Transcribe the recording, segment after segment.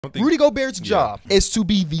Rudy Gobert's job is to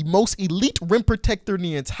be the most elite rim protector in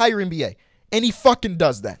the entire NBA. And he fucking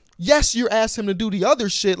does that. Yes, you're asking him to do the other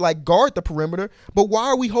shit like guard the perimeter, but why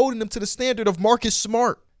are we holding him to the standard of Marcus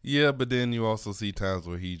Smart? Yeah, but then you also see times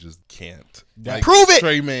where he just can't. Like, prove it!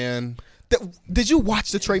 Trey Man. Did you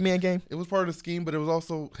watch the Trey Man game? It was part of the scheme, but it was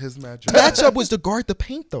also his matchup. Matchup was to guard the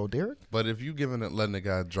paint, though, Derek. But if you letting the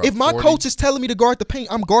guy drop, if my 40, coach is telling me to guard the paint,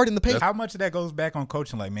 I'm guarding the paint. How much of that goes back on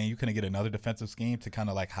coaching? Like, man, you couldn't get another defensive scheme to kind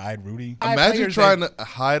of like hide Rudy. Imagine trying to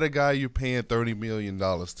hide a guy you're paying $30 million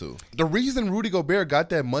to. The reason Rudy Gobert got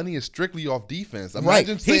that money is strictly off defense.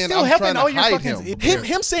 Imagine saying He's still I'm helping trying to all your hide fucking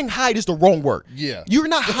him saying hide is the wrong word. Yeah, you're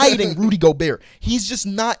not hiding Rudy Gobert. He's just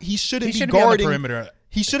not. He shouldn't be guarding on the perimeter.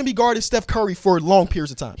 He shouldn't be guarding Steph Curry for long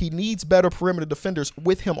periods of time. He needs better perimeter defenders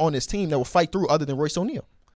with him on his team that will fight through other than Royce O'Neal.